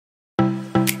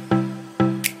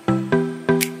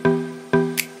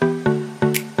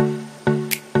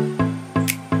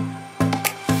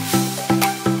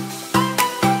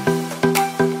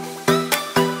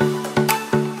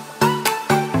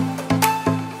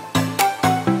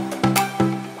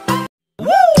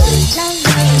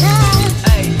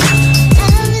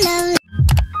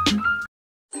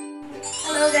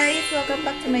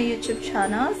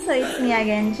channel. So it's me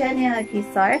again, Jenny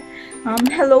Aguisar.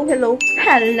 Hello.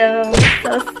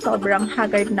 So sobrang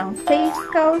haggard ng face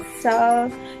ko. So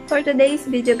for today's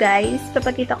video guys,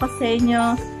 papakita ko sa inyo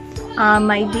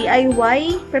my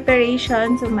DIY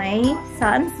preparation to my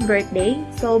son's birthday.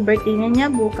 So birthday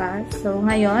niya bukas. So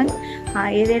ngayon,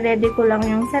 i-ready ko lang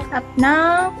yung setup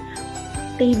ng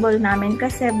table namin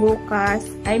kasi bukas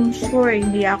I'm sure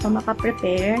hindi ako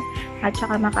makaprepare at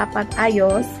saka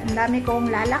makapag-ayos. Ang dami kong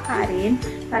lalakarin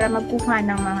para magkuha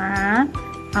ng mga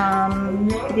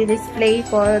di-display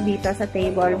ko dito sa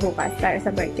table bukas para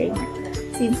sa birthday niya.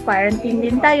 Since quarantine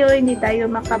din tayo, hindi tayo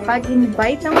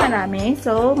makapag-invite ng marami.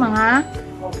 So, mga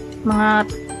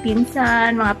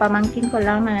pinsan, mga pamangkin ko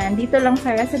lang na nandito lang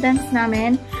sa residence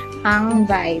namin ang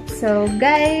invite. So,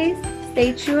 guys,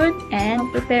 stay tuned and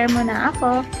prepare muna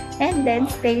ako and then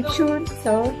stay tuned.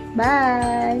 So,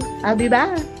 bye! I'll be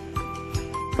back!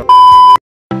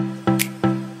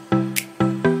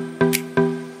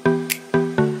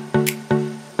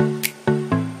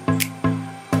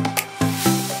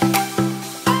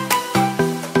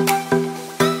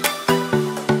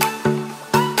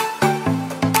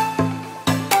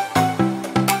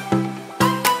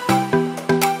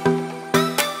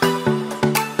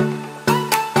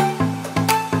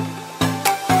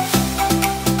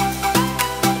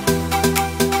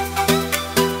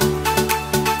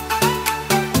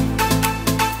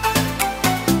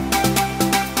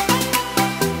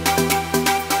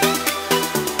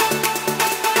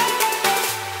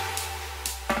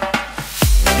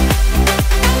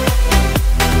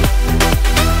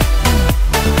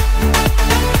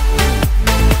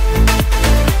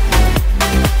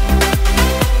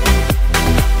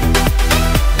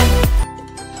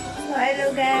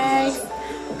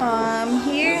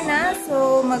 Here na.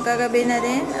 So, magkagabi na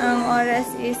din. Ang oras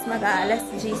is mag-aalas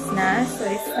 10 na. So,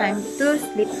 it's time to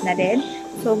sleep na din.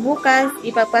 So, bukas,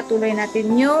 ipagpatuloy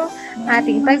natin yung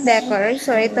ating pag-decor.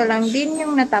 So, ito lang din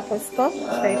yung natapos ko.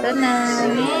 So, ito na.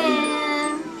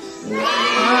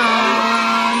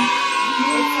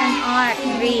 It's an art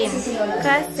green.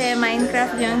 Kasi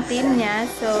Minecraft yung team niya.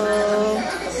 So,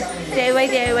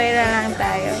 DIY lang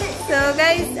tayo. So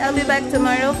guys, I'll be back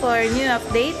tomorrow for new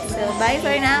updates. So bye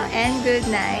for now and good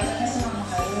night.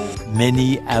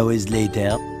 Many hours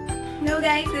later. Hello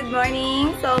guys, good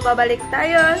morning. So babalik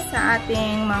tayo sa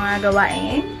ating mga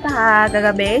gawain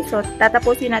kagabi. So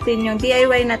tatapusin natin yung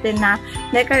DIY natin na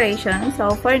decoration.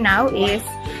 So for now is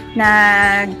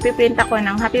nagpiprint ako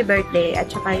ng happy birthday at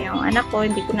saka yung anak ko,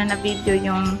 hindi ko na na-video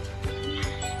yung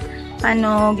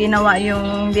ginawa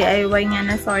yung DIY niya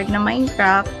na sword na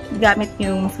Minecraft gamit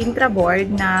yung Sintra board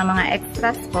na mga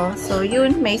extras ko. So,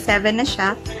 yun. May 7 na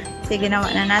siya. Kasi ginawa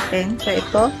na natin. So,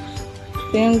 ito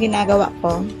yung ginagawa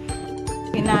ko.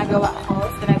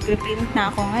 So, nag-print na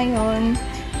ako ngayon.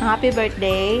 Happy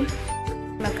birthday.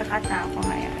 Magkakat na ako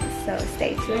ngayon. So,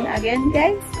 stay tuned again,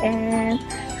 guys. And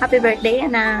happy birthday,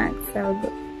 anak. So,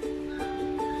 good.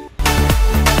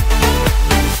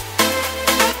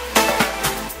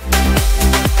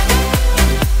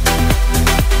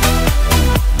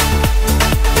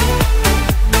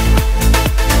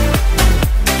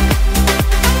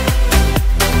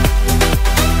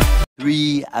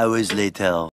 Hours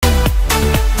later.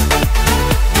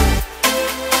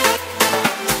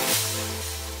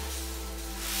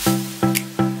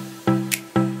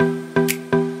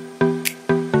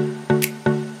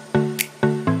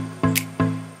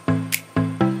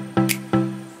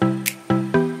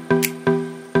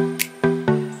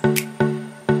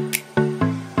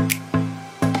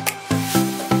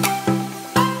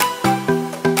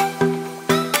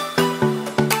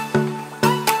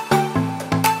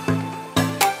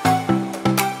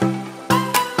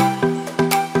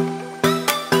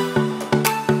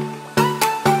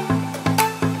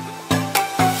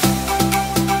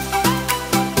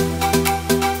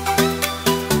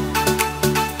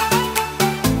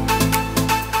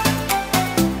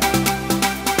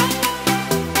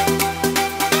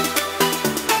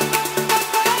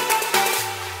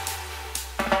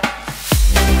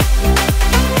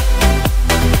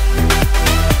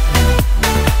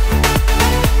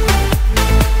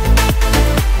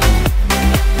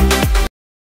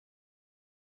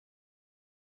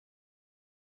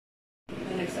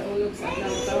 Nagsaulog sa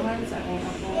tawhan sa akong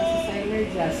ako sa Siler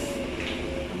Jazz.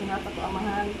 Ang nga pa ko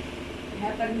amahan.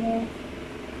 Ihatag mo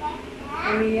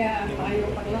Uriya ang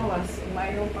maayong paglawas. Ang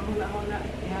maayong panghuna-huna.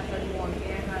 Ihatag mo ang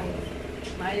iyahan.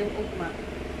 Maayong ugma.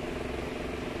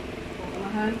 Kung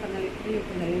amahan, panalitli,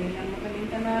 panalinan mo kaming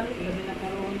kanal. Ilabi na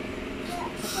karoon.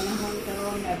 Sa panahon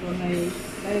karoon, adonay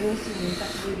virus, yung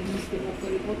takbo din misti mo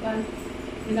kuliputan.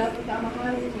 Hinapot ka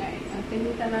amahan nga, ang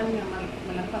tinitanan nga,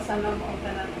 malampasan na mo ang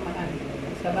tanan amahan.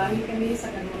 Kabani kami sa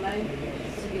kanunay,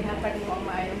 sige hatag mo ang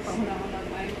maayong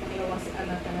panghunahunang maayong panglawas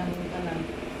anak tanan.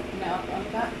 Hinaapon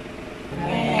ka.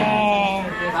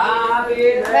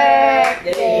 Happy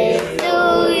birthday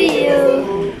to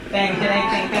you. Thank you.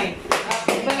 Happy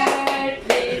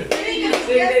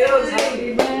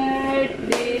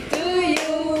birthday to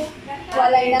you.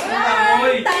 Walay na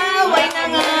nganta, Way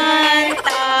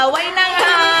nanganta.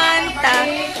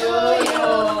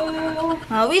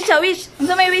 Wish.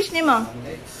 Ano may wish ni mo?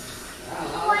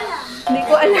 Hindi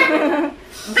ko alam.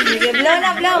 Sige, blow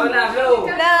na. Blow.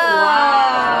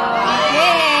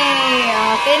 Yay!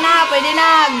 Okay na, pwede na.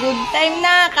 Good time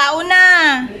na. Kauna.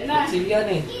 Silyan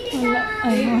eh.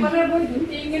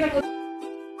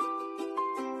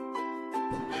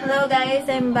 Hello guys,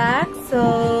 I'm back.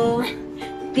 So,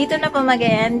 dito na po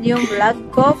mag-end yung vlog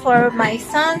ko for my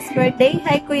son's birthday.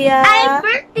 Hi, Kuya. I'm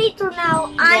birthday to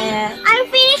now. Yeah. I'm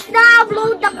finished now.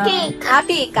 Blow the cake.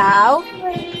 Happy ikaw?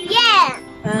 Yeah.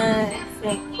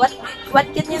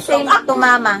 What can you say to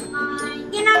Mama?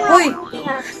 Uy!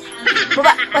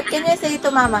 Baba, what can you say to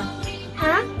Mama?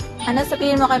 Huh? Ano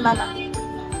sabihin mo kay Mama?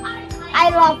 I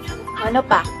love you. Ano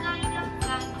pa?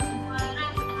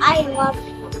 I love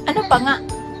you. Ano pa nga?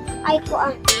 I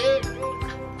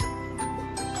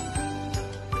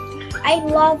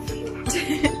love you.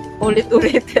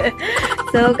 Ulit-ulit.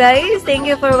 So guys, thank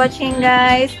you for watching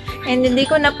guys. And hindi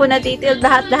ko na po na-detail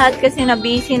lahat-lahat kasi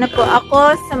na-busy na po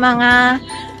ako sa mga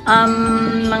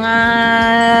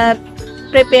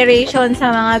preparation sa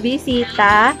mga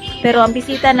bisita. Pero ang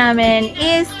bisita namin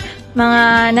is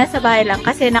mga nasa bahay lang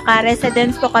kasi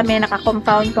naka-residence po kami,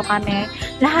 naka-compound po kami.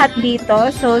 Lahat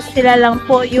dito. So sila lang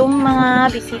po yung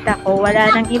mga bisita ko. Wala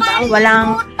nang iba.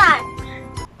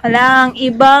 Walang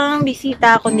ibang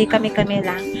bisita kundi kami-kami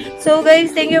lang. So guys,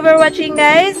 thank you for watching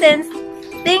guys and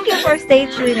thank you for stay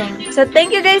tuning. So thank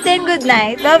you guys and good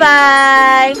night.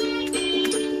 Bye-bye!